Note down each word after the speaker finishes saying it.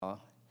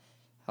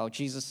how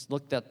Jesus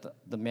looked at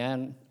the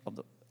man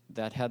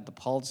that had the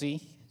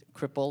palsy,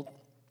 crippled,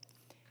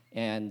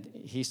 and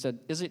he said,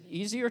 is it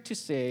easier to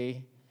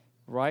say,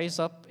 rise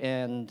up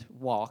and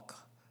walk,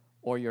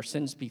 or your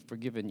sins be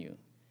forgiven you?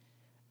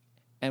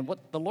 And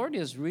what the Lord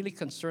is really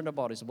concerned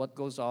about is what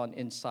goes on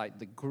inside.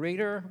 The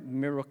greater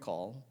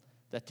miracle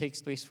that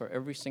takes place for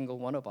every single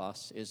one of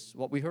us is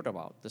what we heard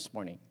about this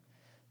morning,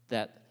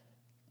 that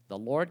the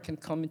Lord can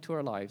come into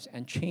our lives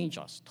and change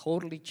us,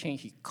 totally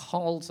change. He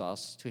calls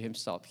us to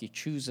himself. He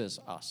chooses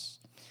us.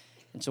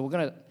 And so we're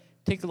going to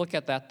take a look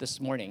at that this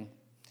morning.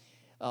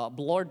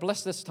 Lord,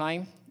 bless this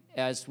time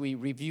as we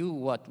review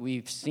what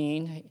we've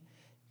seen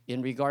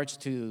in regards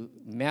to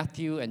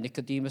Matthew and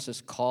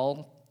Nicodemus'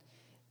 call.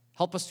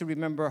 Help us to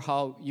remember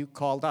how you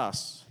called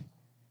us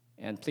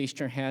and placed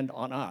your hand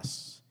on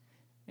us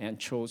and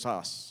chose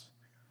us.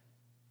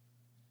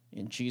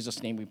 In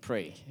Jesus' name we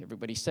pray.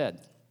 Everybody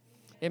said,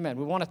 amen.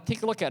 We want to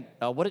take a look at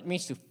what it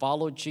means to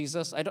follow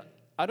Jesus. I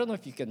don't know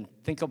if you can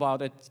think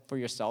about it for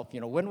yourself. You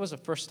know, when was the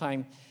first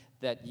time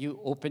that you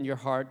opened your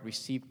heart,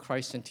 received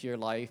Christ into your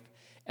life,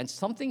 and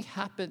something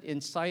happened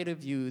inside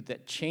of you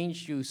that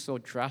changed you so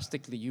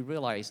drastically, you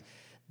realize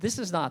this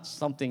is not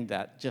something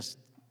that just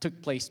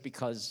took place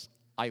because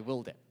I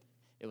willed it.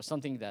 It was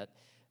something that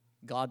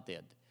God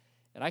did.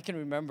 And I can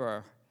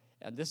remember,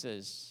 and this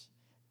is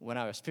when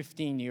I was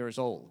 15 years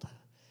old,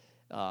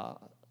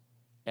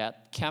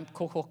 at Camp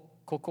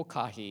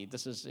Kokokahi.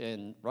 This is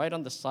right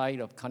on the side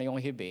of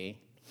Kaneohe Bay,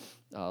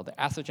 the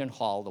Atherton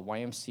Hall, the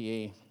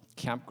YMCA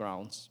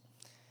campgrounds.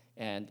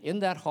 And in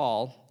that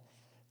hall,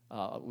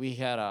 we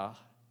had a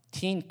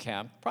teen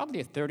camp,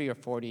 probably 30 or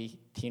 40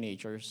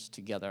 teenagers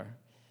together.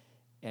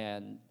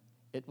 And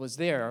it was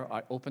there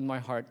I opened my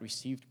heart,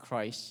 received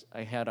Christ.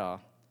 I had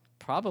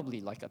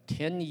probably like a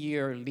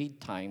 10-year lead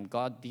time,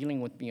 God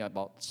dealing with me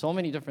about so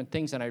many different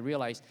things, and I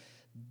realized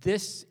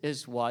this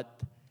is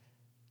what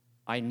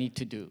I need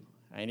to do.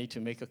 I need to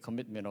make a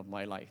commitment of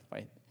my life.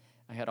 I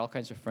had all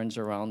kinds of friends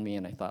around me,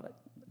 and I thought,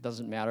 it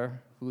doesn't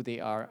matter who they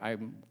are.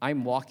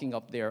 I'm walking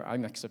up there.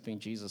 I'm accepting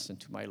Jesus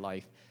into my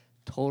life.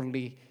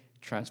 Totally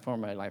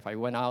transformed my life. I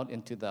went out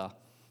into the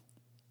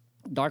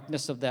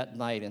darkness of that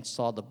night and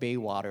saw the bay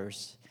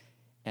waters,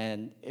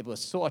 and it was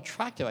so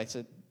attractive. I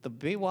said, the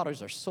bay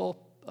waters are so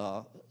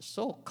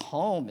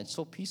calm and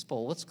so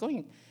peaceful. What's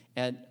going?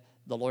 And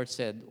the Lord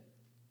said,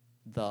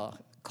 the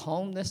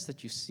calmness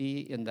that you see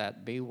in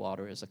that bay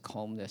water is a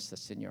calmness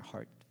that's in your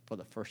heart for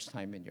the first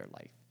time in your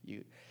life.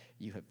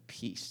 You have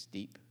peace,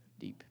 deep,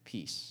 deep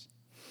peace.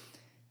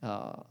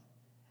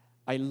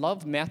 I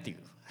love Matthew.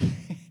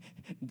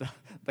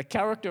 The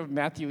character of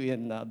Matthew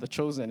in The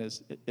Chosen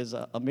is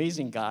an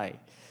amazing guy.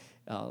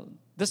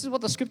 This is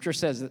what the scripture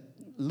says.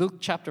 Luke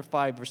chapter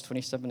 5, verse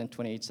 27 and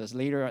 28 says,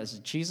 later, as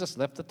Jesus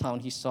left the town,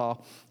 he saw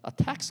a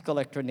tax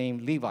collector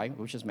named Levi,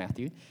 which is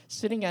Matthew,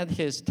 sitting at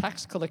his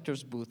tax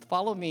collector's booth.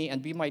 Follow me and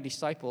be my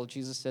disciple,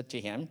 Jesus said to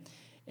him.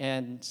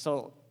 And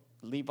so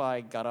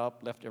Levi got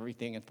up, left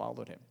everything, and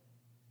followed him.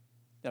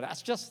 Now,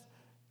 that's just,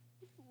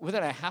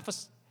 within a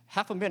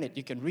half a minute,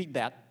 you can read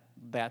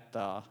that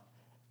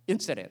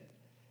incident.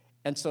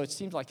 And so it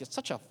seems like it's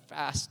such a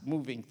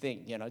fast-moving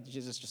thing. You know,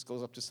 Jesus just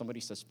goes up to somebody,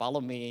 says, follow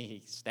me.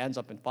 He stands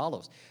up and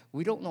follows.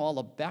 We don't know all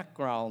the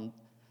background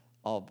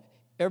of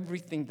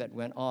everything that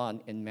went on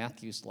in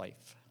Matthew's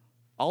life.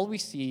 All we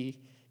see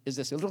is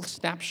this little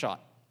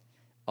snapshot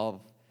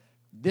of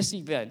this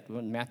event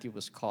when Matthew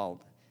was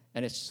called.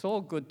 And it's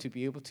so good to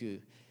be able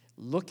to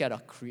look at a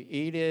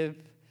creative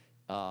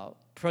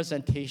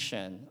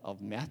presentation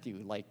of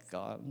Matthew, like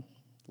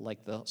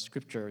the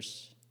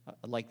scriptures,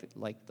 like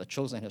The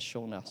Chosen has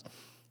shown us.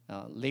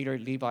 Later,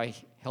 Levi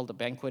held a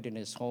banquet in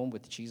his home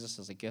with Jesus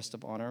as a guest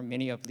of honor.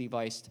 Many of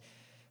Levi's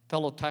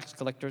fellow tax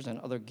collectors and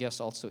other guests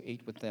also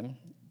ate with them.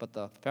 But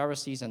the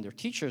Pharisees and their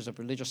teachers of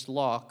religious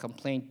law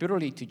complained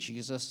bitterly to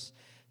Jesus'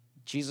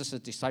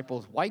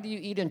 disciples, why do you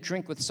eat and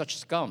drink with such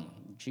scum?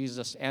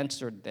 Jesus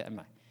answered them,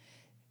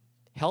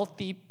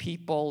 healthy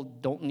people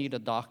don't need a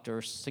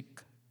doctor,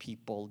 sick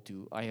people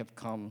do. I have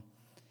come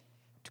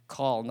to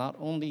call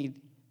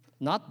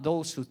not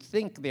those who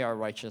think they are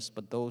righteous,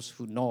 but those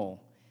who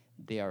know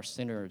they are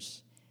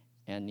sinners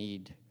and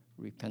need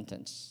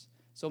repentance.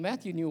 So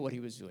Matthew knew what he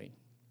was doing.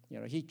 You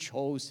know, he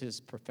chose his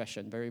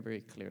profession very,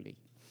 very clearly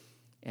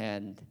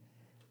and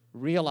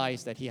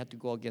realized that he had to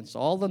go against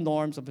all the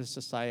norms of his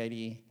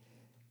society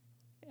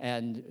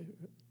and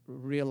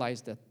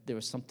realized that there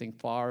was something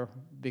far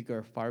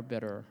bigger, far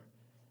better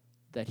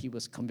that he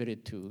was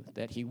committed to,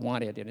 that he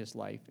wanted in his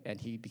life, and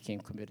he became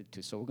committed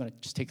to. So we're going to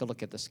just take a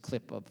look at this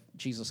clip of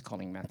Jesus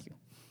calling Matthew.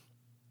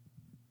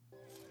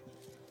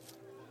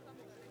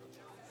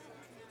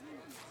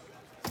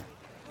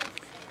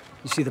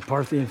 You see the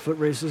Parthian foot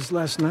races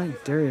last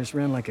night? Darius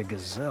ran like a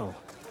gazelle.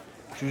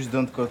 Jews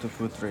don't go to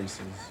foot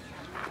races.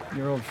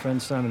 Your old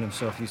friend Simon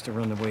himself used to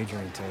run the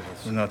wagering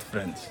tables. We're not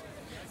friends.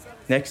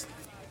 Next.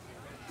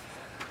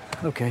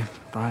 Okay,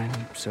 fine.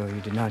 So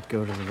you did not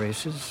go to the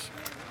races?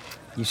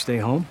 You stay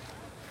home?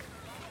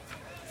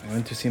 I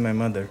went to see my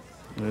mother.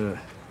 Ugh,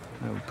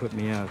 that would put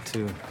me out,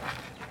 too.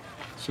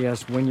 She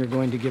asked when you're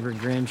going to give her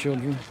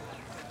grandchildren?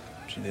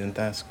 She didn't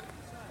ask.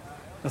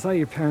 I thought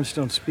your parents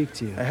don't speak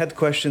to you. I had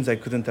questions I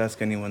couldn't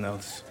ask anyone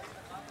else.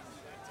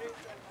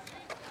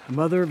 A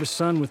mother of a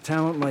son with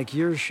talent like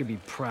yours should be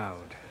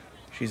proud.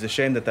 She's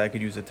ashamed that I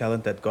could use the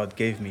talent that God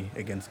gave me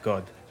against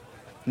God.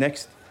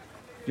 Next.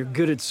 You're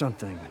good at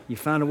something. You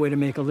found a way to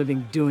make a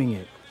living doing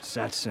it. It's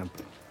that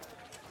simple.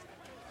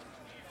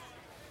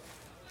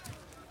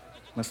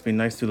 Must be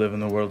nice to live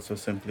in a world so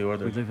simply We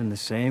ordered. live in the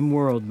same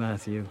world,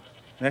 Matthew.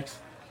 Next.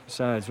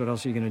 Besides, what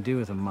else are you gonna do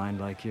with a mind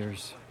like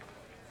yours?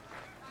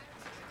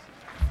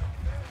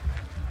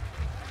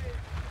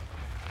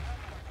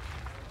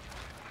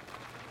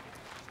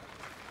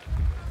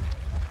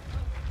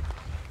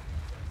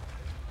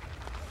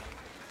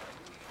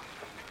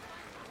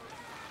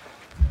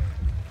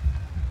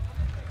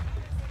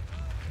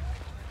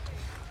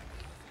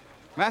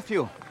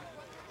 Matthew.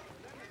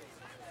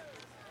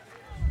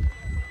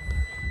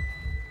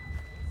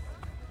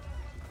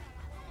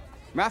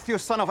 Matthew,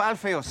 son of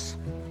Alphaeus.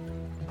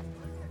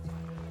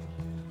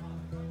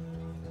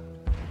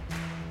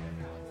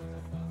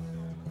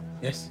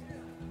 Yes.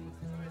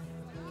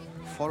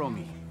 Follow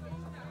me.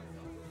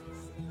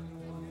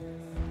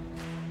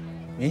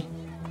 Me?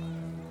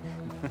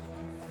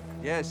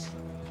 Yes,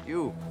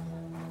 you.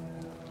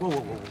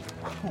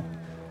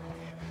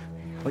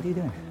 What are you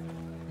doing?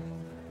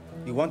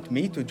 You want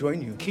me to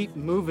join you? Keep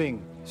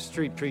moving,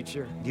 street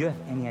preacher. Do you have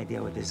any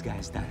idea what this guy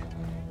has done?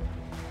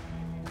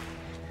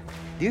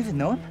 Do you even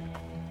know him?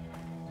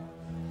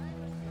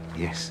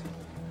 Yes.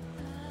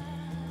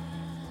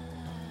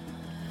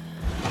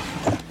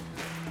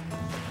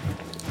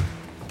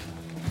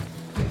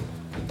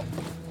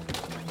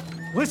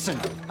 Listen,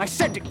 I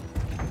said to...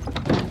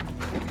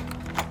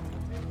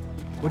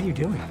 What are you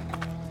doing?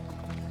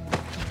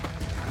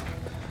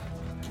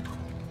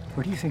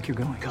 Where do you think you're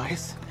going?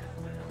 Guys,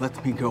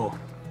 let me go.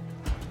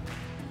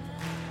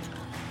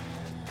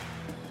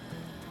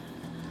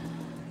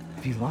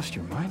 Have you lost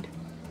your mind?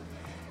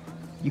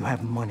 You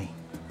have money.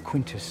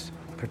 Quintus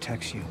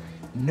protects you.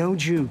 No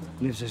Jew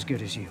lives as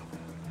good as you.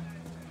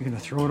 You're gonna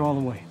throw it all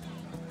away.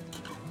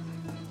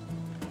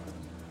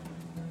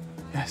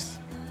 Yes.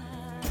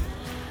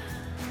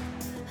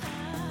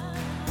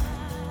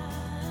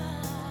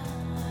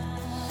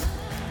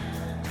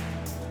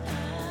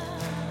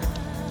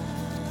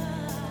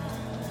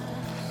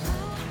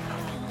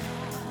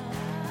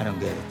 I don't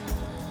get it.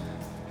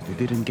 You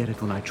didn't get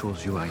it when I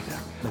chose you either.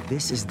 But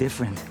this is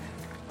different.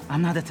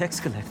 I'm not a tax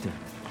collector.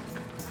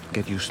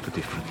 Get used to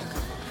different.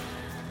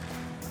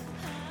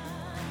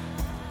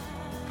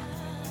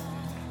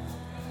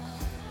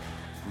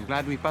 I'm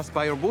glad we passed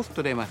by your booth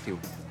today, Matthew.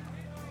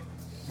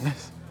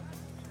 Yes.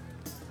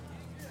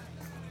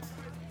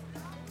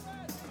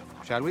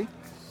 Shall we?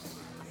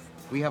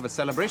 We have a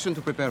celebration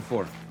to prepare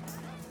for.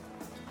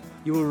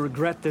 You will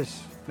regret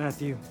this,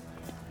 Matthew.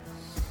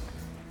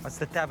 What's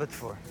the tablet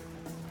for?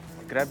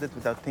 I grabbed it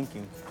without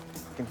thinking.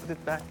 You can put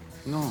it back.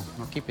 No,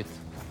 keep it.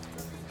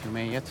 You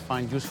may yet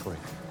find use for it.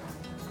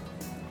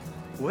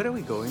 Where are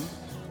we going?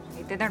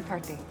 A dinner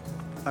party.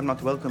 I'm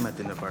not welcome at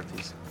dinner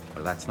parties.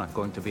 Well, that's not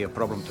going to be a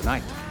problem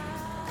tonight.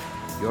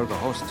 You're the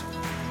host.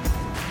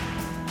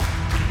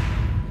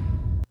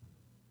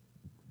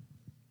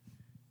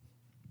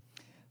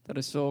 That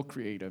is so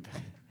creative.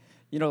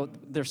 You know,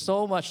 there's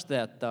so much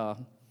that the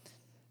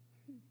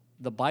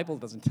Bible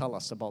doesn't tell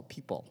us about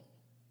people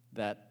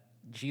that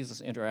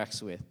Jesus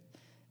interacts with.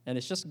 And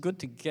it's just good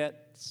to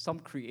get some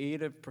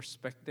creative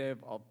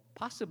perspective of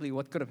possibly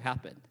what could have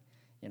happened.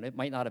 You know, it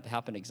might not have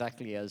happened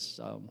exactly as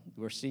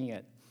we're seeing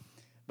it.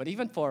 But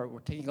we're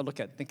taking a look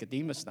at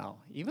Nicodemus now.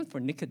 Even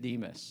for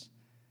Nicodemus,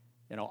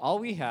 you know, all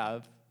we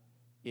have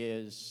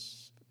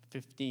is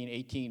 15,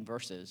 18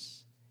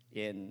 verses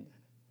in,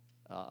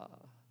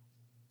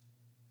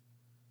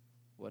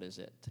 what is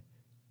it?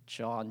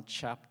 John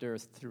chapter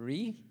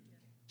 3.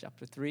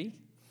 Chapter 3.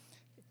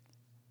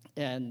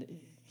 And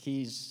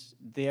he's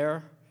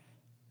there.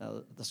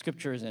 The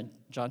scriptures in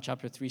John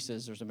chapter 3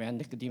 says there's a man,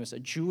 Nicodemus, a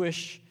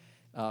Jewish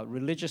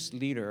religious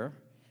leader,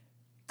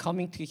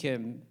 coming to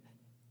him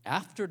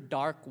after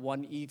dark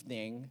one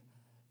evening,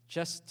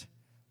 just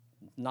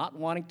not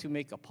wanting to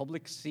make a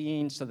public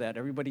scene so that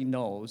everybody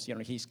knows. You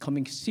know, he's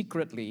coming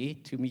secretly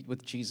to meet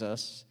with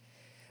Jesus.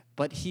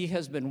 But he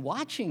has been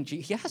watching,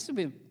 he has to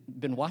be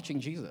been watching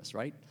Jesus,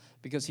 right?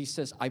 Because he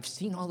says, I've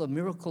seen all the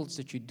miracles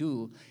that you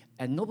do,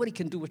 and nobody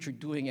can do what you're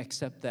doing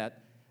except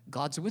that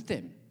God's with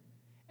him.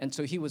 And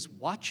so he was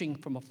watching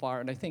from afar,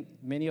 and I think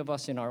many of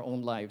us in our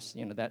own lives,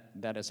 you know,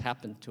 that has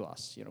happened to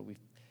us. You know, we've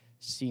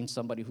seen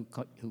somebody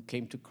who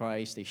came to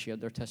Christ, they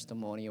shared their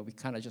testimony, and we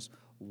kind of just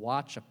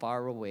watch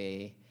afar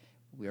away.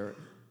 We're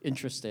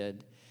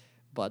interested,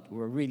 but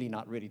we're really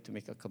not ready to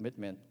make a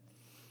commitment.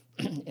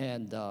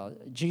 And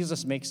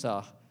Jesus makes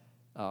a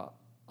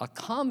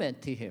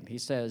comment to him. He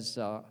says,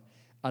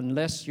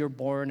 unless you're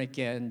born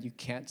again, you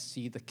can't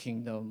see the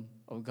kingdom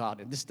of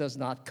God. And this does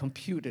not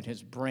compute in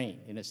his brain,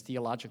 in his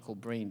theological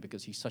brain,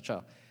 because he's such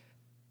a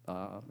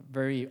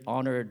very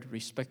honored,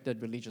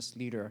 respected religious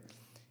leader.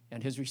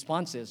 And his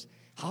response is,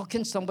 how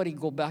can somebody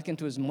go back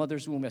into his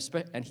mother's womb?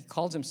 And he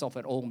calls himself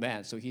an old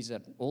man, so he's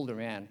an older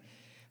man.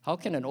 How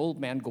can an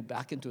old man go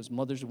back into his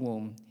mother's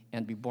womb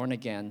and be born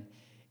again?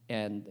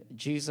 And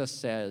Jesus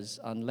says,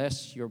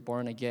 unless you're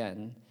born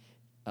again,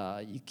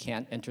 you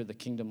can't enter the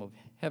kingdom of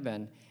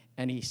heaven.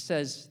 And he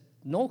says,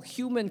 no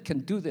human can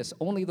do this,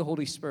 only the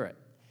Holy Spirit.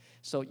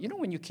 So,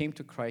 when you came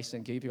to Christ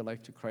and gave your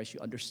life to Christ, you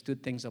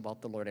understood things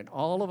about the Lord. And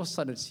all of a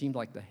sudden, it seemed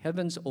like the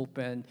heavens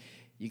opened.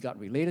 You got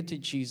related to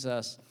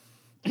Jesus.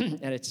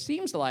 And it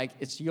seems like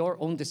it's your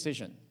own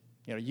decision.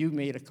 You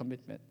made a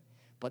commitment.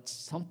 But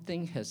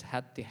something has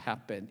had to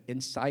happen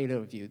inside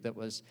of you that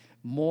was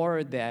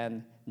more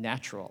than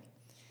natural.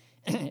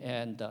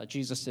 And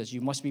Jesus says,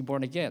 you must be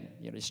born again.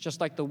 It's just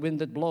like the wind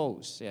that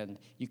blows, and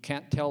you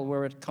can't tell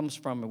where it comes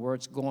from and where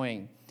it's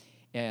going.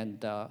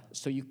 And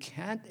so you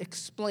can't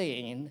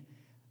explain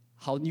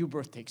how new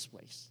birth takes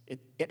place.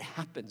 It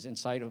happens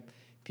inside of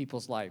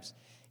people's lives.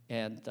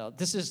 And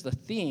this is the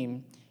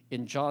theme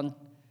in John,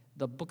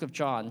 the book of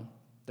John,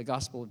 the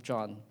Gospel of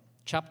John,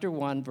 chapter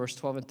 1, verse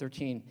 12 and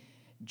 13.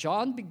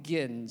 John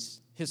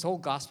begins his whole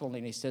gospel,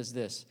 and he says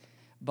this,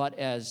 but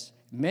as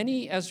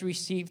many as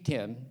received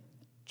him,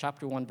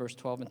 chapter 1, verse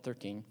 12 and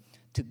 13,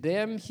 to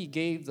them he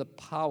gave the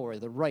power,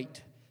 the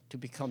right to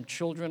become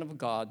children of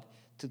God,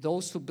 to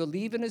those who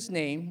believe in his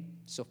name.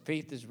 So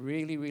faith is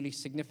really, really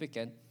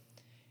significant.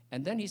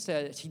 And then he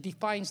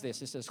defines this.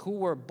 He says, who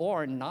were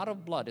born not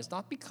of blood. It's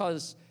not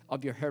because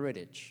of your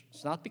heritage.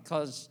 It's not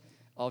because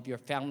of your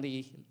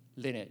family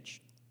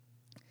lineage.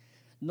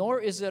 Nor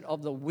is it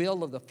of the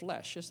will of the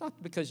flesh. It's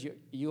not because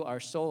you are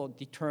so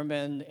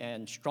determined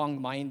and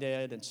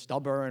strong-minded and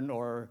stubborn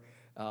or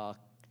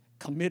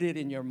committed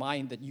in your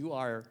mind that you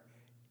are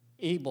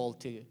able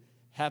to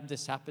have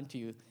this happen to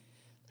you.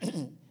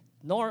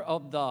 Nor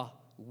of the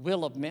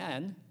will of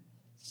man.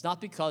 It's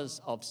not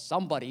because of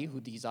somebody who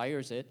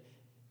desires it.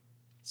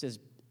 It says,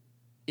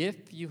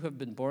 if you have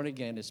been born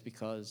again, it's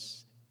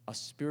because a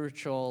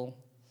spiritual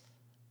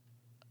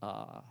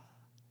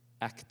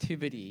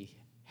activity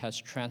has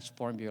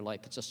transformed your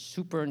life. It's a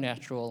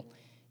supernatural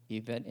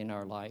event in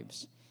our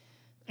lives.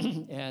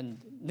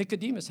 And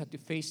Nicodemus had to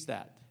face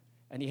that.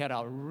 And he had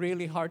a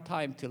really hard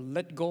time to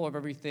let go of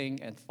everything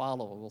and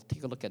follow. We'll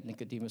take a look at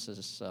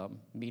Nicodemus'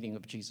 meeting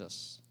of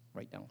Jesus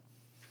right now.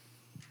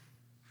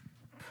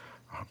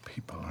 Our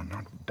people are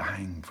not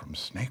dying from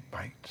snake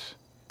bites.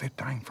 They're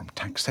dying from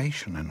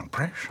taxation and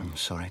oppression. I'm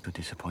sorry to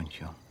disappoint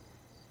you.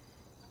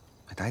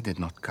 But I did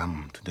not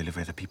come to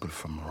deliver the people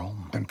from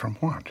Rome. Then from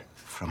what?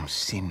 From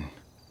sin.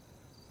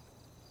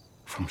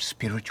 From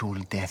spiritual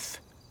death.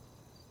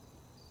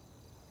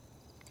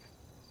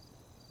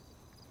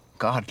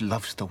 God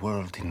loves the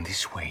world in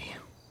this way.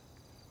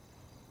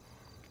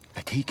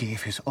 That he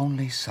gave his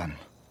only Son,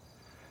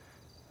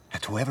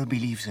 that whoever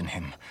believes in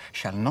him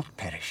shall not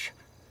perish,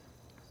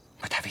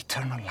 but have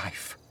eternal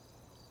life.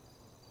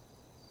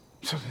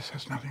 So this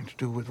has nothing to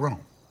do with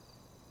Rome.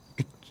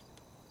 It's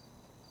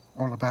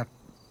all about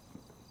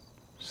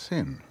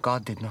sin.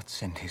 God did not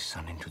send his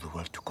Son into the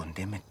world to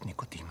condemn it,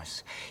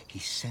 Nicodemus. He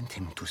sent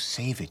him to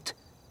save it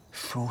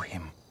through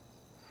him.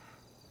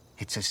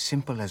 It's as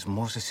simple as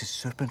Moses'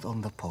 serpent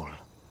on the pole.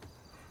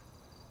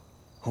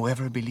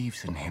 Whoever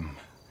believes in him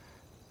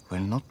will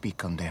not be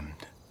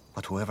condemned,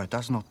 but whoever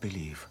does not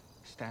believe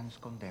stands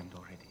condemned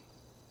already.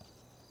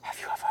 Have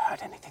you ever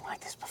heard anything like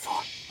this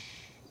before?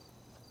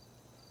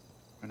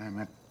 When I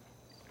met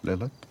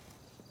Lilith,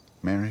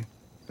 Mary,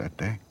 that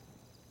day,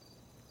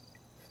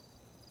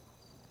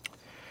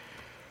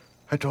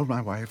 I told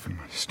my wife and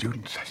my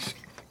students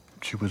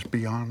she was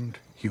beyond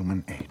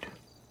human aid.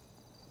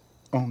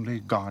 Only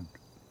God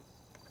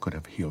could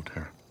have healed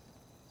her.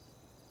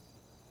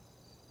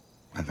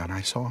 And then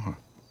I saw her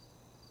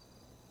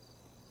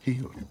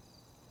healed.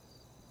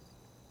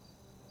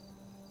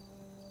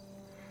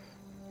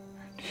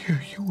 And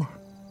here you are.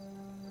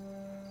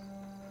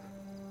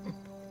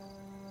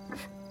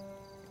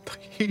 The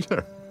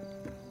healer.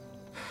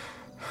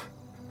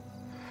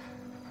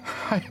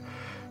 My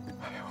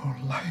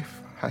whole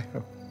life I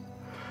have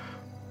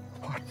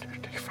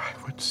wondered if I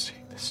would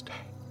see this day.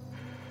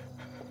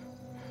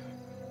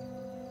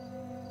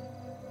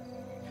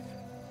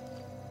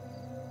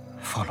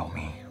 Follow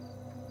me,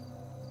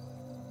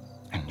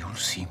 and you'll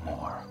see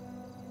more.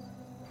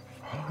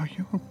 Follow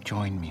you?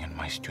 Join me and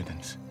my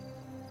students.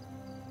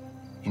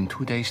 In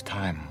 2 days'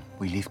 time,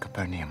 we leave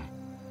Capernaum.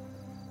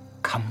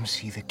 Come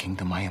see the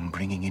kingdom I am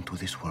bringing into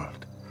this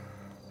world.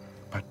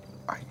 But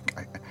I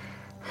can't.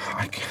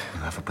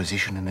 You have a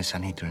position in the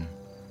Sanhedrin.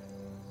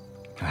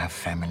 You have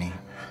family.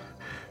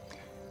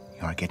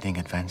 You are getting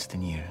advanced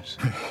in years.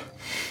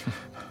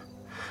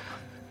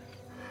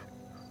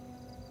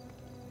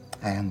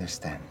 I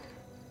understand.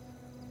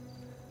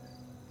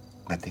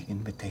 But the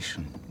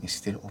invitation is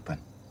still open.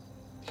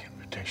 The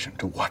invitation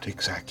to what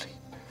exactly?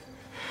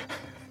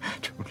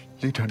 To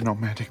lead a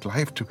nomadic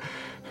life, to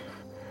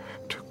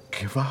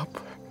give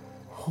up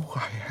who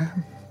I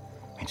am?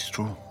 It's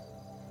true.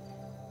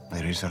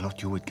 There is a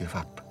lot you would give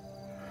up.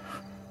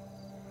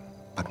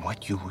 But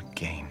what you would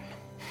gain,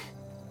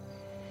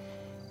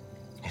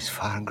 is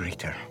far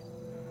greater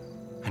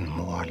and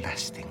more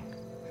lasting.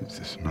 Is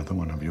this another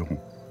one of your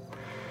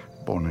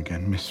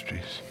born-again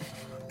mysteries?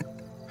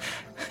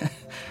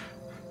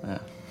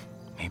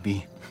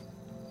 Maybe.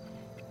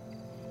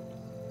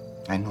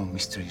 I know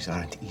mysteries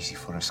aren't easy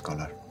for a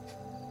scholar.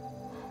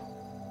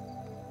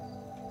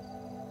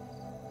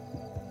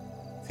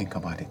 Think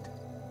about it.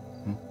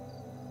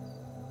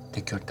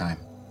 Take your time.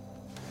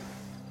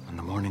 On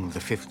the morning of the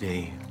 5th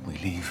day, we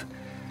leave,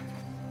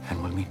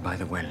 and we'll meet by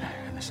the well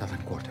in the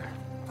southern quarter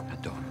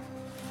at dawn.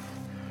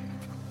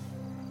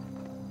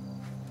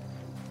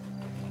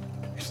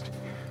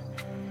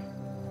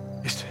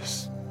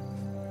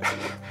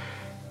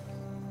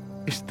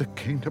 Is the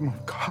kingdom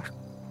of God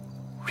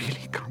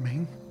really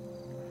coming?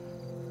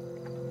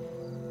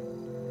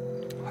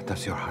 What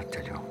does your heart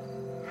tell you?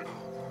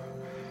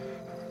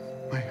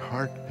 My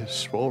heart is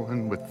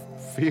swollen with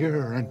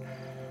fear and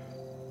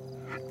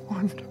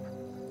wonder.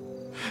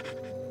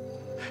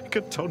 It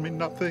can tell me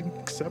nothing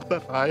except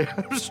that I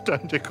am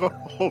standing on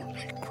holy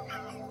ground.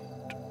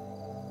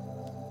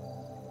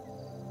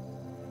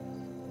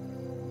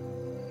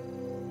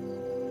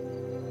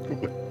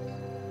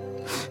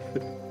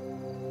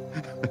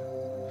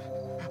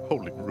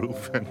 Holy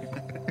roof,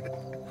 anyway.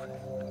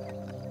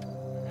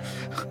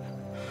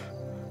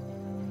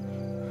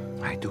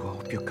 I do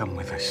hope you come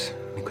with us,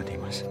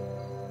 Nicodemus. You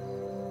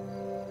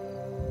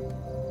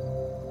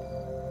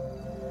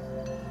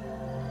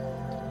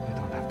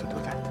don't have to do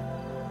that.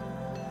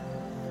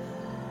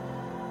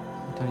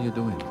 What are you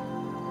doing?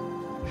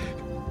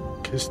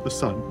 Kiss the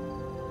Son,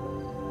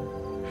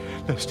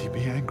 lest he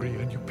be angry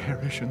and you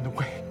perish in the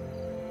way.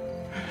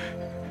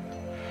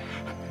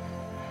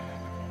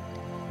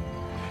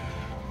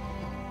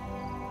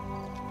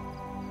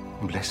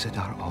 Blessed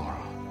are all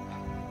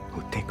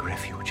who take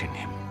refuge in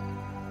him.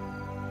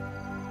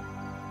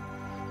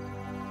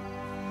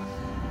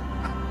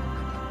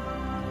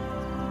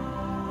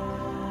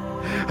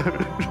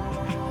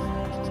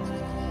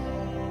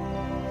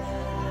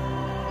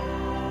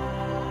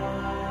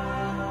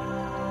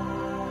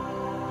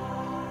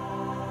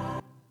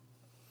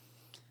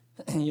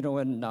 You know,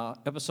 when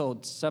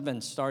episode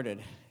 7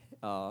 started,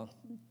 how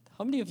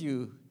many of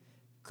you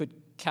could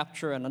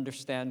capture and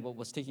understand what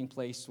was taking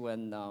place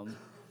when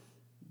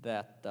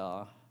the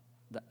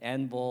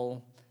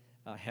anvil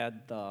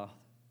had the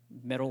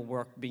metal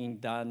work being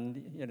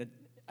done? You know,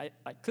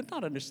 I could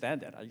not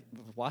understand that. I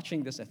was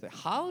watching this and I thought,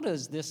 how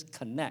does this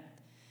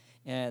connect?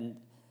 And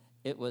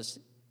it was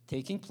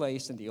taking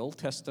place in the Old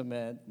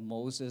Testament,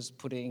 Moses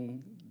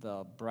putting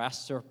the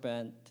brass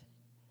serpent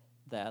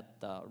that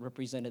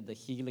represented the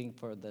healing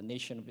for the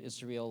nation of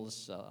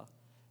Israel's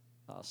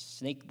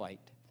snake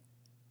bite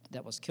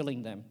that was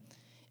killing them.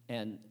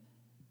 And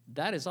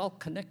that is all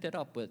connected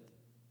up with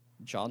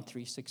John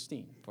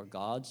 3:16. For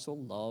God so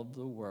loved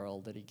the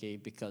world that he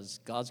gave, because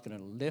God's going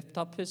to lift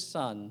up his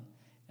Son,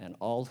 and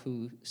all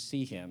who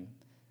see him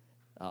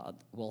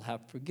will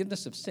have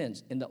forgiveness of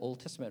sins. In the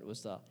Old Testament, it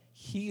was the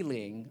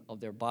healing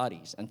of their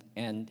bodies.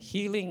 And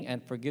healing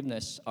and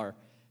forgiveness are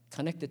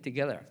connected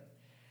together.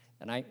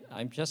 And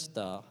I'm just,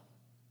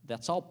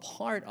 that's all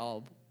part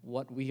of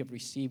what we have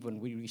received when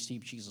we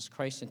receive Jesus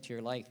Christ into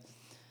your life.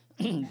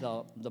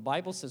 The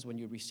Bible says when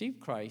you receive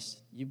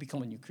Christ, you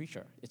become a new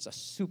creature. It's a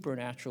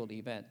supernatural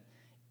event.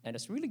 And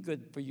it's really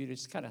good for you to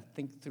just kind of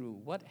think through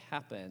what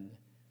happened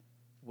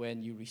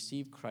when you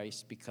received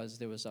Christ, because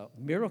there was a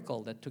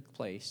miracle that took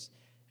place.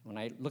 When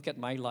I look at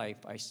my life,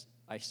 I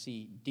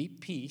see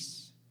deep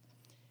peace,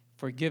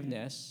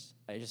 forgiveness.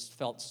 I just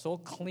felt so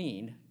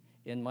clean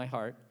in my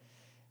heart.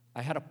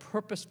 I had a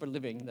purpose for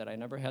living that I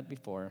never had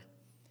before,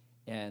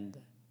 and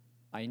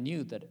I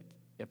knew that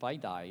if I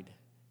died,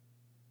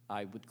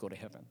 I would go to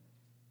heaven.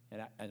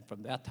 And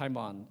from that time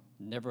on,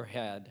 never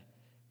had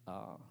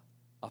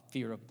a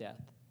fear of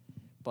death.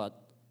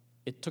 But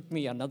it took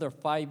me another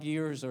 5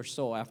 years or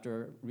so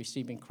after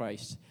receiving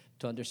Christ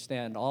to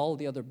understand all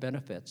the other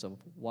benefits of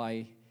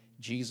why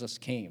Jesus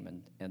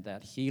came, and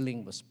that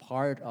healing was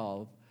part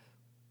of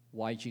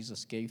why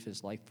Jesus gave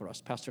his life for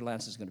us. Pastor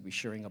Lance is going to be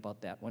sharing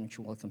about that. Why don't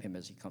you welcome him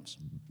as he comes?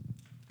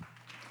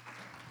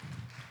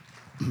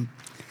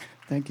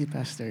 Thank you,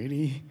 Pastor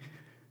Eddie.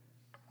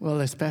 Well,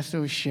 as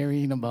Pastor was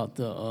sharing about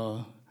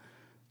the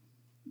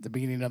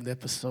beginning of the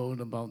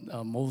episode about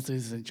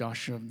Moses and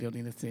Joshua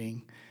building the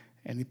thing,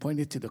 and he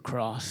pointed to the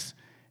cross.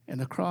 And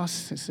the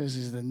cross, it says,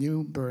 is the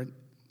new birth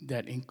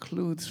that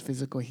includes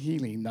physical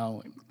healing.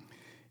 Now,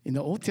 in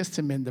the Old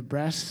Testament, the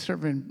brass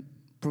serpent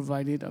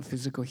provided a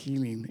physical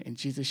healing, and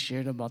Jesus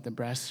shared about the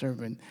brass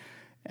serpent.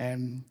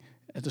 And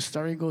as the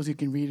story goes, you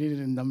can read it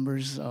in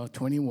Numbers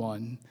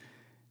 21,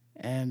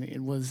 and it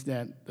was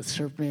that the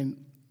serpent,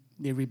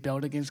 they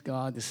rebelled against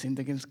God, they sinned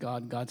against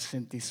God. God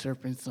sent these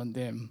serpents on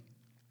them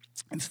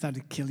and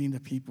started killing the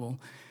people.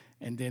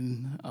 And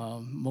then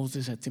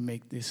Moses had to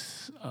make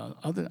this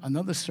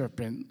another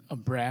serpent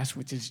of brass,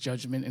 which is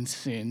judgment and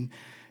sin.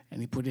 And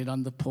he put it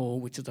on the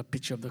pole, which is a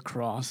picture of the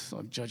cross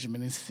of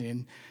judgment and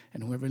sin.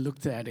 And whoever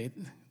looked at it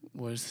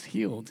was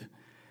healed.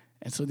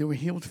 And so they were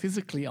healed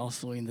physically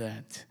also in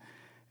that.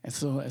 And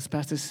so, as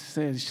Pastor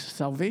said,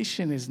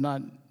 salvation is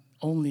not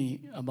only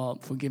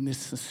about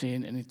forgiveness of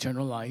sin and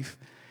eternal life,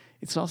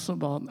 it's also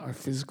about our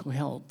physical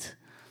health.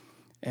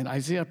 And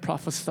Isaiah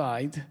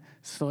prophesied,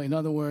 so in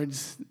other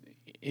words,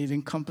 it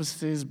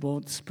encompasses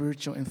both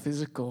spiritual and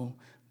physical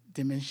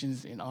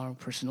dimensions in our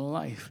personal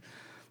life.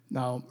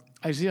 Now,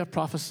 Isaiah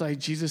prophesied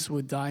Jesus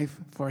would die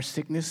for our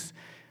sickness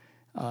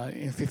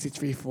in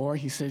 53:4.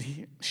 He said,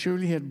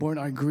 surely he had borne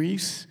our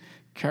griefs,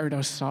 carried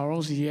our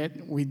sorrows,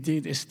 yet we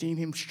did esteem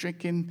him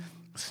stricken,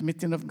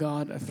 smitten of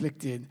God,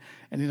 afflicted.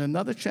 And in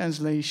another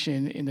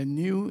translation, in the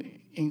New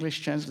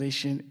English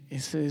translation,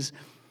 it says,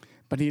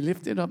 but he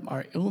lifted up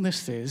our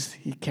illnesses,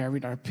 he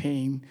carried our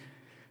pain.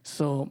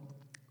 So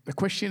the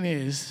question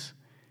is,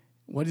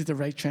 what is the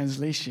right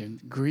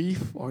translation?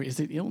 Grief or is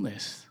it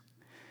illness?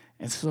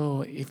 And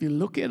so if you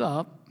look it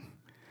up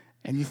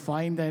and you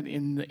find that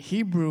in the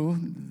Hebrew,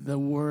 the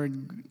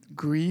word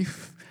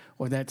grief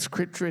or that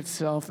scripture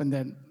itself and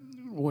that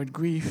word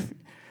grief,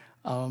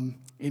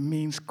 it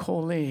means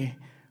kole,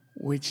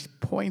 which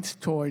points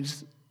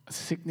towards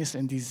sickness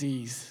and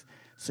disease.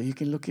 So you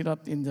can look it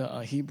up in the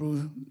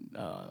Hebrew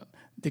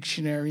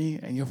dictionary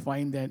and you'll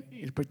find that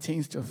it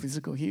pertains to a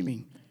physical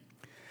healing.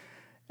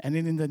 And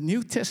then in the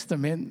New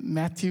Testament,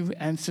 Matthew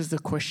answers the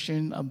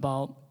question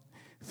about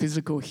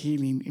physical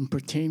healing in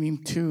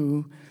pertaining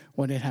to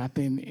what had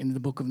happened in the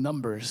book of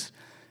Numbers.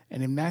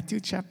 And in Matthew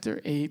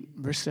chapter 8,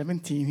 verse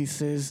 17, he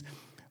says,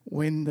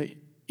 when the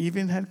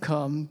even had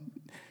come,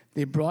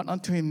 they brought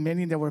unto him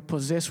many that were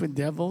possessed with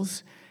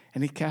devils,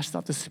 and he cast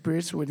out the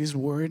spirits with his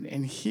word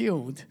and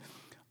healed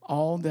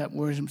all that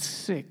were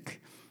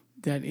sick,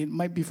 that it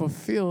might be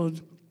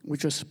fulfilled,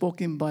 which was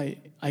spoken by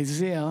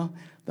Isaiah,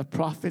 the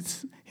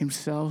prophets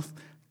himself,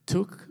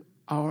 took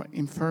our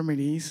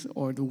infirmities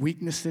or the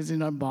weaknesses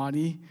in our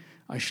body,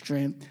 our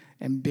strength,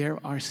 and bear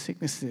our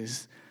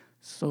sicknesses.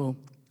 So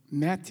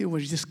Matthew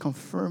was just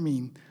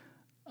confirming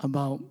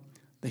about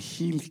the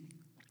healing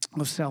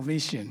of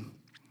salvation.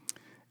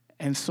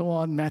 And so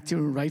on, Matthew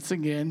writes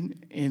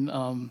again in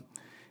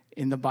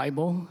the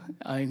Bible,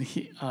 in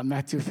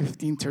Matthew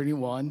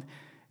 15:31,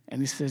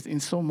 and he says,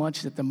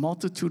 insomuch that the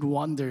multitude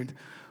wondered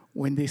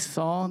when they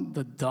saw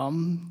the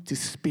dumb to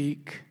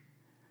speak,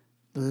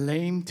 the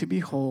lame to be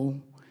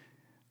whole,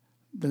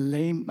 the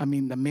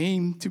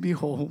maimed to be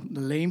whole,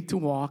 the lame to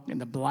walk, and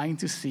the blind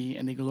to see,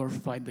 and they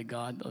glorified the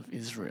God of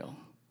Israel.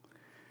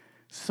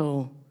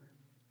 So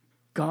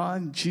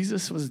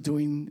Jesus was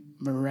doing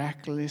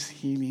miraculous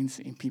healings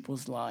in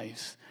people's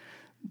lives.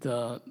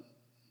 The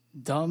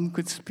dumb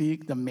could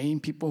speak, the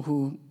maimed people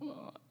who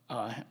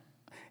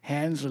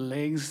hands or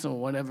legs or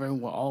whatever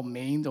were all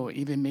maimed or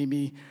even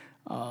maybe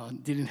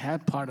didn't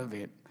have part of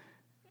it.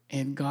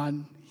 And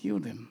God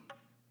healed them.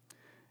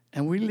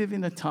 And we live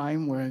in a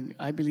time where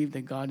I believe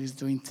that God is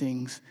doing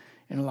things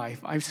in life.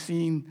 I've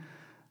seen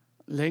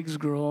legs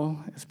grow,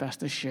 as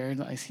Pastor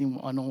shared. I seen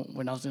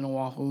when I was in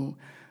Oahu,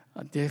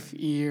 a deaf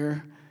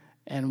ear.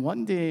 And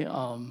one day,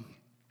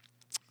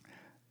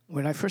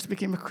 when I first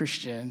became a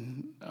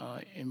Christian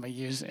in my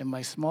years, and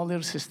my small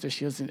little sister,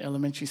 she was in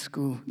elementary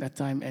school that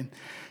time, and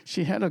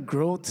she had a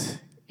growth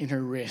in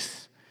her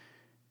wrist.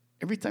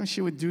 Every time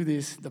she would do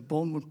this, the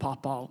bone would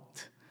pop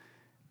out.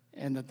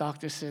 And the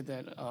doctor said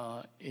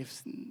that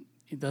if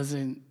it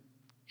doesn't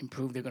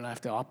improve, they're going to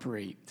have to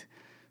operate.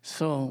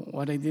 So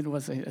what I did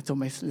was I told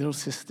my little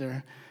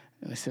sister,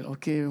 and I said,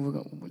 okay,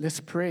 let's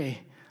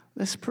pray.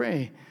 Let's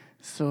pray.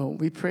 So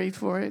we prayed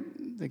for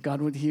it, that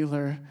God would heal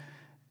her.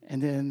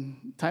 And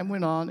then time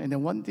went on, and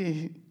then one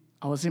day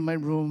I was in my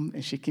room,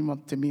 and she came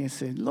up to me and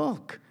said,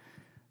 look,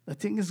 the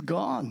thing is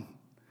gone.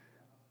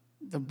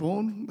 The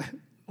bone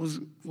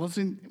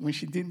wasn't, when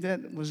she did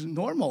that, was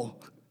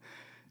normal.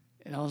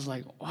 And I was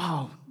like,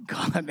 wow,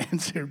 God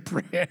answered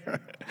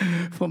prayer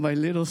for my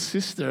little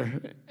sister.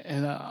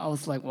 And I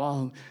was like,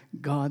 wow,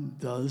 God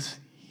does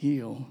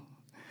heal.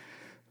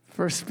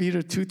 1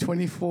 Peter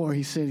 2:24,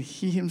 he said,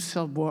 he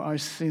himself bore our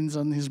sins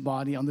on his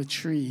body on the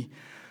tree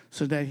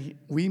so that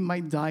we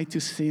might die to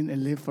sin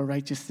and live for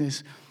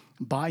righteousness.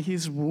 By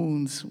his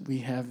wounds we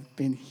have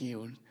been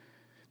healed.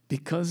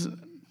 Because,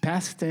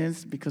 past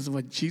tense, because of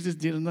what Jesus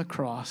did on the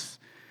cross,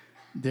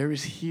 there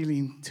is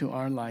healing to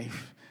our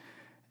life.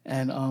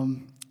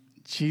 And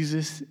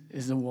Jesus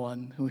is the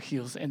one who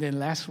heals. And then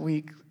last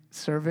week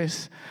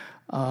service,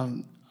 I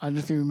don't know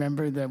if you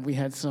remember that we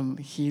had some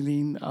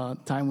healing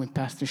time when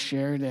Pastor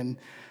shared, and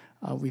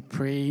we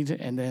prayed.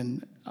 And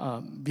then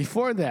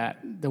before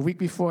that, the week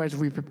before, as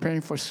we were preparing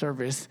for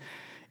service,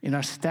 in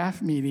our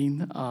staff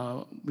meeting,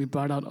 we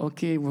brought out,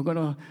 okay, we're going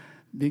to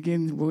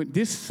begin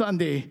this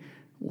Sunday,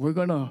 we're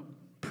going to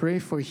pray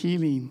for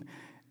healing.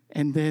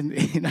 And then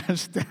in our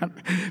staff,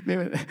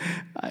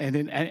 and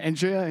then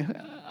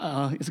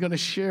Andrea is going to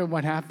share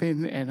what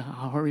happened and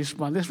how her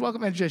response. Let's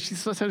welcome Andrea. She's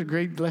such a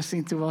great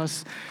blessing to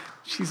us.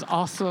 She's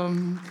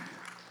awesome.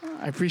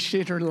 I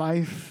appreciate her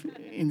life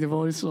in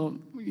devotion. So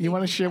you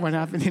want to share what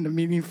happened in the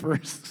meeting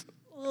first?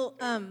 Well,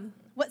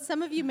 what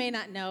some of you may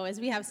not know is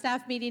we have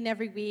staff meeting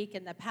every week,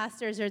 and the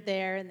pastors are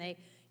there, and they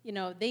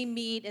they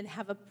meet and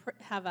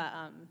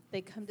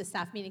they come to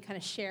staff meeting, kind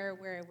of share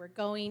where we're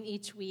going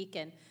each week.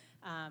 And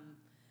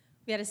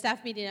we had a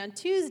staff meeting on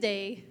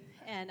Tuesday,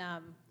 and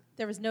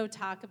there was no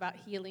talk about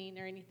healing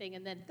or anything.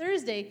 And then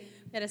Thursday,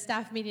 we had a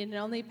staff meeting, and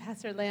only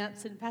Pastor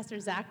Lance and Pastor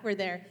Zach were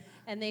there.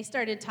 And they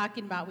started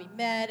talking about, we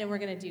met, and we're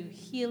going to do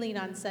healing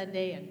on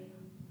Sunday. And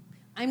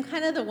I'm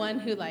kind of the one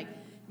who,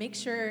 make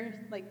sure,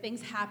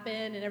 things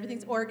happen and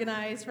everything's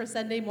organized for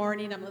Sunday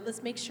morning. I'm like,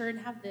 let's make sure and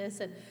have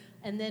this.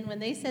 And then when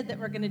they said that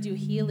we're going to do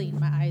healing,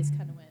 my eyes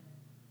kind of went,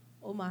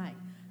 oh my,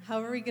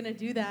 how are we going to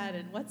do that?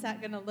 And what's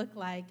that going to look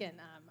like? And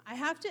I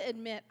have to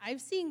admit,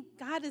 I've seen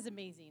God is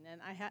amazing.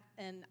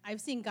 And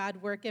I've seen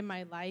God work in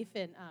my life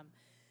in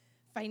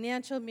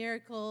financial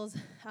miracles,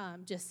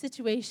 just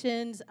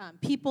situations,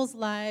 people's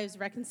lives,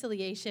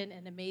 reconciliation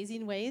in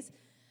amazing ways.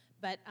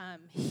 But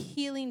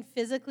healing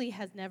physically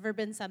has never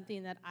been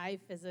something that I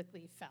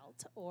physically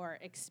felt or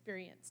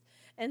experienced.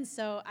 And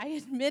so I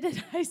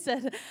admitted, I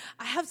said,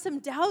 I have some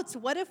doubts.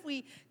 What if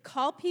we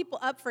call people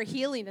up for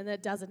healing and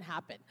it doesn't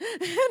happen?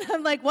 And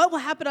I'm like, what will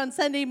happen on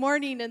Sunday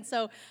morning? And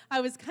so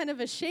I was kind of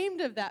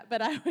ashamed of that,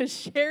 but I was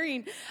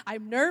sharing,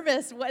 I'm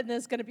nervous when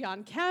this is going to be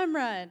on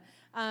camera.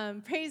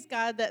 And praise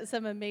God that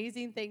some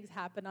amazing things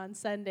happen on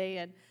Sunday.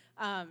 And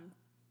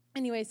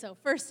anyway, so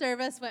first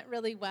service went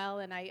really well,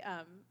 and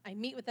I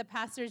meet with the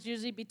pastors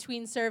usually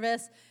between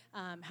service.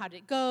 How did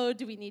it go?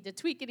 Do we need to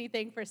tweak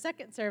anything for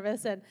second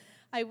service? And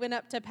I went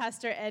up to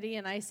Pastor Eddie,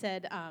 and I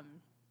said, I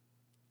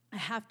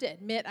have to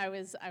admit I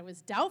was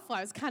doubtful.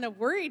 I was kind of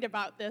worried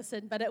about this,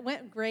 but it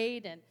went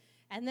great.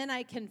 And then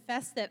I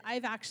confessed that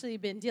I've actually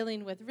been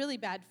dealing with really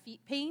bad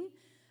feet pain.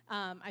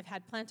 I've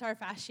had plantar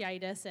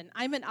fasciitis, and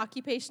I'm an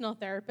occupational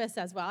therapist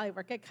as well. I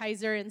work at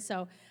Kaiser, and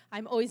so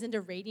I'm always into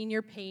rating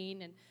your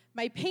pain. And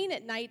my pain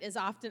at night is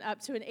often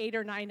up to an 8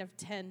 or 9 of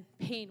 10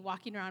 pain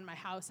walking around my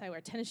house. I wear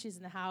tennis shoes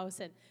in the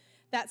house. And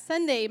that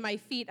Sunday, my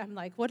feet, I'm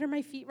like, what are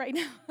my feet right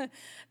now?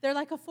 They're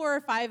like a 4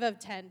 or 5 of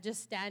 10,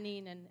 just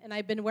standing. And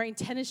I've been wearing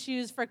tennis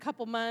shoes for a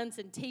couple months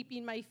and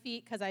taping my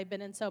feet because I've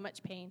been in so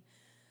much pain.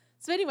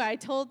 So anyway, I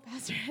told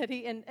Pastor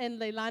Eddie, and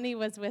Leilani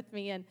was with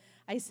me, and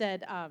I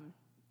said,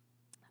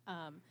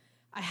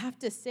 I have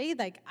to say,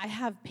 I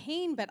have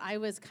pain, but I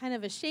was kind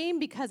of ashamed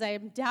because I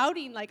am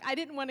doubting, I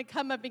didn't want to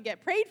come up and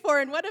get prayed for,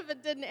 and what if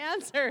it didn't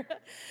answer?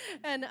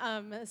 And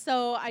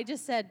so I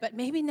just said, but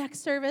maybe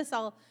next service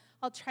I'll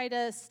try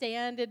to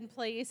stand in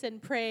place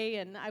and pray,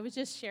 and I was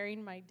just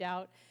sharing my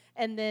doubt.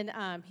 And then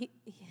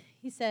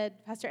he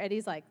said, Pastor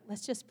Eddie's like,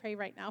 let's just pray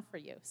right now for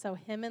you. So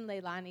him and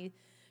Leilani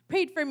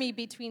prayed for me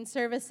between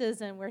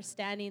services, and we're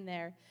standing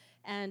there.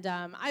 And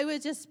I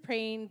was just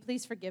praying,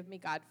 please forgive me,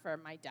 God, for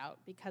my doubt,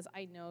 because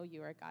I know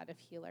you are a God of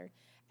healer.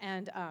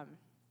 And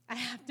I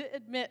have to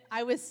admit,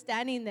 I was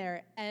standing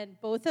there, and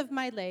both of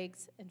my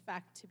legs, in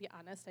fact, to be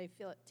honest, I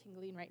feel it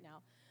tingling right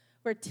now,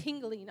 were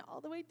tingling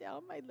all the way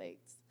down my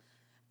legs.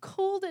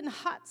 Cold and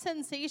hot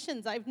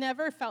sensations I've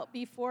never felt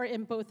before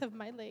in both of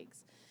my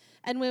legs.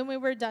 And when we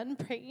were done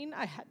praying,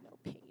 I had no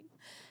pain.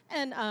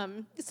 And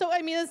so,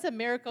 it's a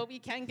miracle. We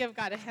can give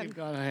God a hand. Give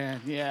God a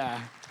hand,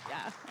 yeah.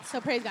 Yeah,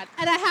 so praise God.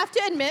 And I have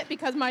to admit,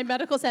 because my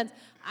medical sense,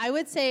 I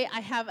would say I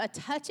have a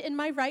touch in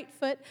my right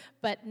foot,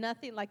 but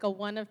nothing like a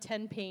 1 of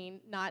 10 pain.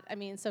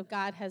 So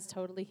God has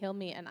totally healed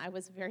me, and I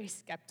was very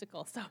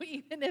skeptical. So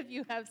even if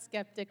you have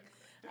skeptic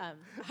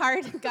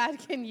heart, God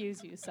can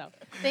use you. So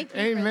thank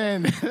you.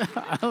 Amen.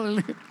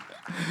 Hallelujah.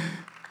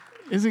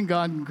 Isn't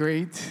God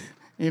great?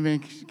 Amen.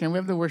 Can we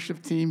have the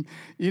worship team?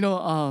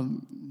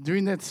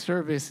 During that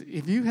service,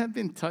 if you have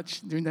been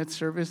touched during that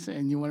service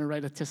and you want to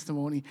write a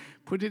testimony,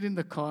 put it in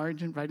the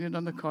card and write it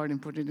on the card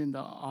and put it in the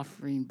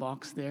offering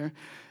box there.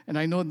 And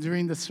I know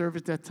during the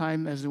service that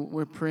time, as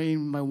we're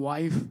praying, my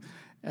wife,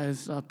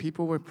 as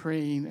people were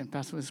praying and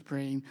Pastor was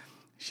praying,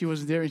 she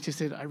was there and she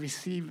said, I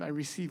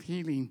received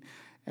healing.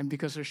 And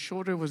because her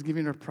shoulder was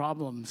giving her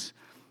problems.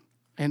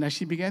 And as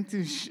she began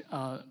to,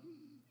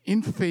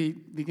 in faith,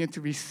 began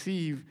to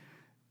receive,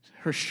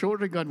 her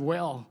shoulder got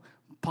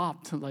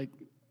popped,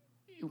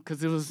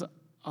 because it was,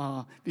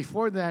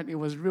 before that, it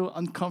was real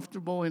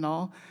uncomfortable and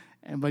all,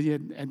 but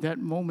yet at that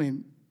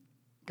moment,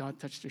 God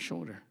touched her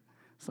shoulder.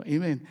 So,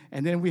 amen.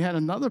 And then we had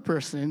another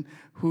person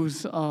who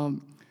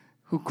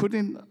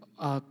couldn't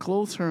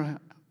close her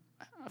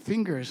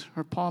fingers,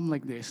 her palm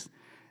like this.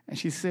 And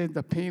she said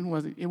the pain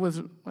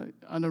was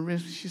on the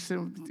wrist. She said,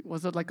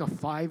 was it like a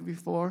 5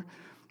 before?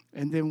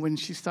 And then when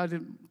she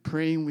started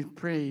praying, we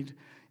prayed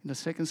in the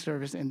second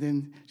service, and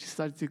then she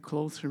started to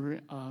close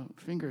her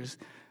fingers.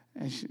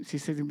 And she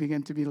said it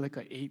began to be like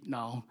an 8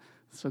 now.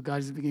 So God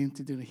is beginning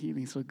to do the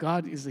healing. So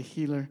God is a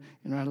healer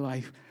in our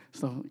life.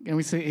 So can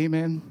we say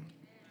amen?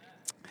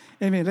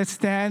 Amen. Let's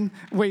stand.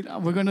 Wait,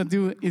 we're going to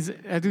do,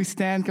 as we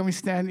stand, can we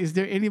stand? Is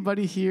there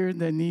anybody here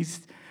that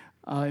needs,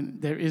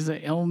 there is an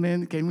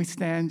ailment? Can we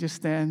stand? Just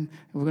stand.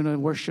 We're going to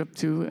worship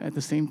too at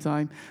the same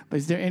time. But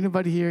is there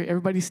anybody here?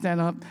 Everybody stand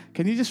up.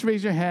 Can you just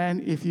raise your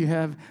hand if you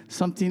have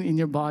something in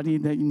your body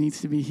that needs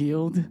to be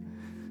healed?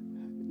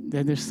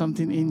 That there's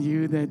something in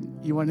you that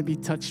you want to be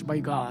touched by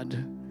God.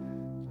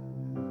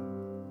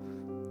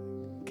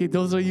 Okay,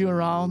 those of you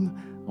around,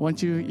 I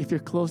want you, if you're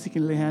close, you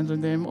can lay hands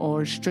on them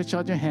or stretch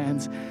out your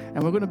hands.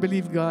 And we're going to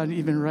believe God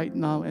even right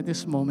now at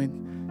this moment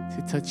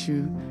to touch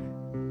you.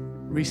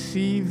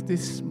 Receive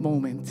this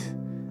moment.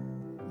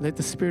 Let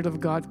the Spirit of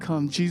God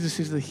come. Jesus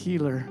is the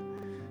healer.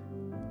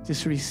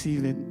 Just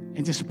receive it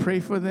and just pray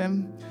for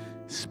them.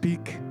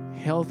 Speak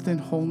health and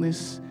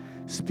wholeness.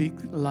 Speak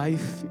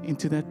life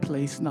into that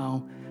place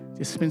now.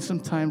 Just spend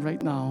some time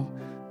right now.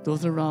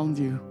 Those around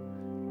you,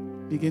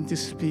 begin to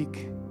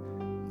speak.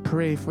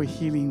 Pray for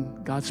healing,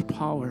 God's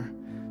power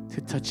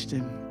to touch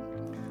them.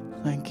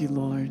 Thank you,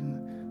 Lord.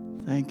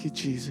 Thank you,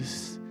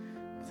 Jesus.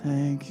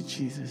 Thank you,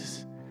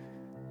 Jesus.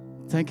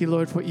 Thank you,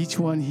 Lord, for each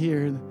one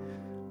here.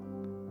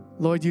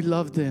 Lord, you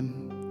love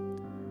them.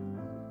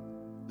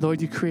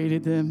 Lord, you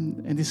created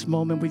them. In this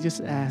moment, we just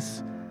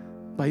ask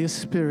by your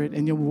Spirit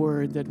and your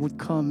word that would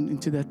come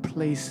into that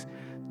place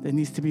that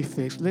needs to be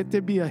fixed. Let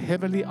there be a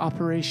heavenly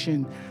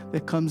operation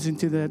that comes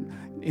into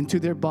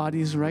their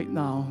bodies right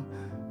now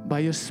by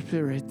your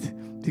Spirit,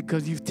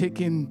 because you've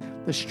taken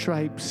the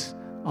stripes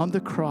on the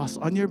cross,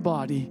 on your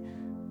body,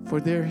 for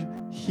their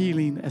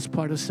healing as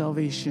part of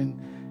salvation.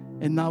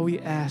 And now we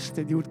ask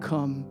that you would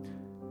come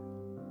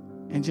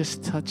and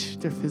just touch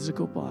their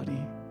physical body.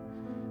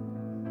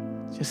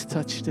 Just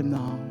touch them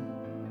now.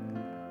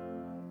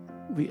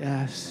 We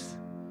ask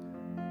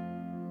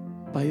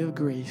by your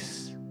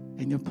grace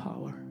and your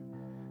power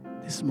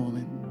this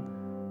moment.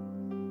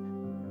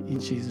 In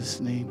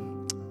Jesus'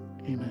 name,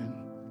 amen.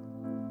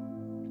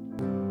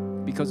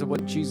 Because of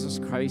what Jesus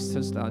Christ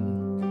has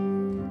done,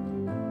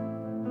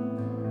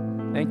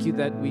 thank you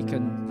that we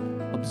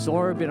can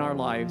absorb in our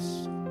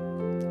lives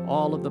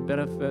all of the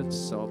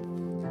benefits of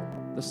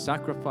the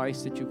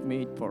sacrifice that you've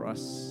made for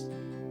us,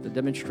 the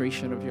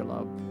demonstration of your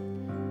love.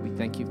 We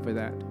thank you for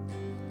that.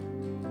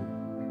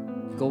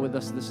 Go with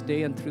us this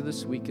day and through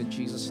this week. In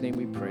Jesus' name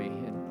we pray.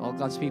 And all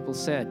God's people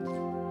said,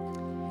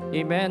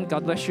 amen.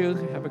 God bless you.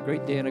 Have a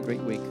great day and a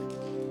great week.